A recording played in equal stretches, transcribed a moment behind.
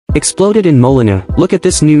Exploded in Molina. Look at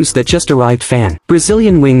this news that just arrived, fan.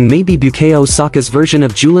 Brazilian wing may be Bukayo Saka's version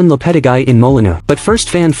of Julian Lopetegui in Molina. But first,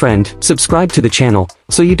 fan friend, subscribe to the channel,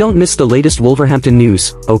 so you don't miss the latest Wolverhampton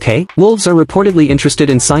news, okay? Wolves are reportedly interested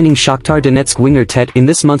in signing Shakhtar Donetsk winger Tete in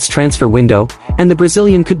this month's transfer window, and the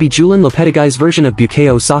Brazilian could be Julian Lopetegui's version of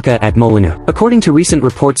Bukayo Saka at Molina. According to recent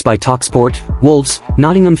reports by TalkSport, Wolves,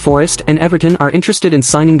 Nottingham Forest and Everton are interested in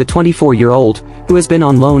signing the 24-year-old, who has been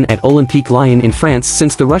on loan at Olympique Lyon in France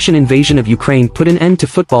since the Russian invasion of Ukraine put an end to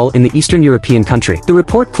football in the Eastern European country. The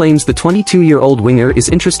report claims the 22-year-old winger is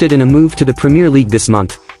interested in a move to the Premier League this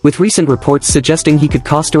month, with recent reports suggesting he could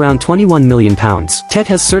cost around £21 million. Tete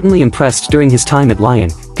has certainly impressed during his time at Lyon,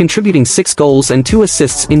 contributing 6 goals and 2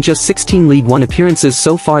 assists in just 16 League One appearances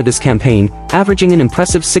so far this campaign, averaging an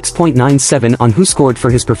impressive 6.97 on WhoScored for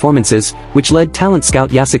his performances, which led talent scout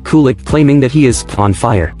Jacek Kulik claiming that he is on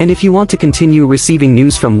fire. And if you want to continue receiving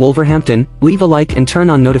news from Wolverhampton, leave a like and turn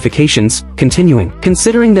on notifications. Continuing.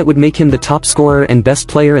 Considering that would make him the top scorer and best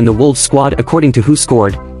player in the Wolves squad according to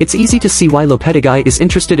WhoScored, it's easy to see why Lopetegui is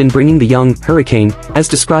interested in bringing the young Hurricane, as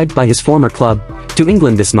described by his former club, to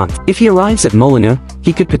England this month. If he arrives at Molina,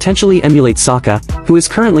 he could potentially emulate Saka, who is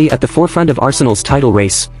currently at the forefront of Arsenal's title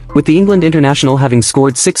race, with the England international having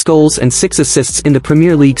scored 6 goals and 6 assists in the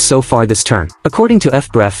Premier League so far this term. According to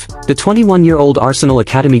FBref, the 21-year-old Arsenal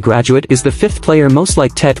Academy graduate is the 5th player most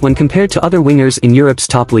like Tete when compared to other wingers in Europe's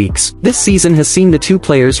top leagues. This season has seen the two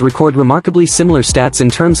players record remarkably similar stats in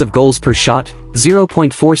terms of goals per shot,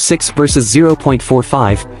 0.46 versus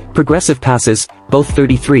 0.45, progressive passes, both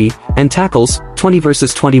 33, and tackles, 20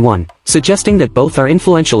 versus 21, suggesting that both are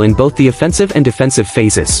influential in both the offensive and defensive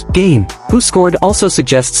phases. Game. WhoScored also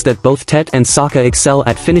suggests that both Tete and Saka excel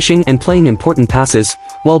at finishing and playing important passes,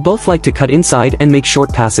 while both like to cut inside and make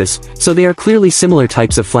short passes, so they are clearly similar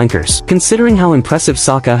types of flankers. Considering how impressive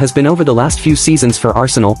Saka has been over the last few seasons for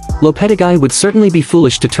Arsenal, Lopetegui would certainly be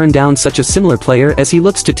foolish to turn down such a similar player as he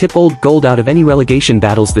looks to tip old gold out of any relegation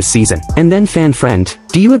battles this season. And then, fan friend,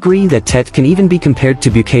 do you agree that Tete can even be compared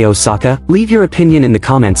to Bukayo Saka? Leave your opinion in the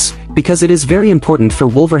comments, because it is very important for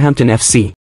Wolverhampton FC.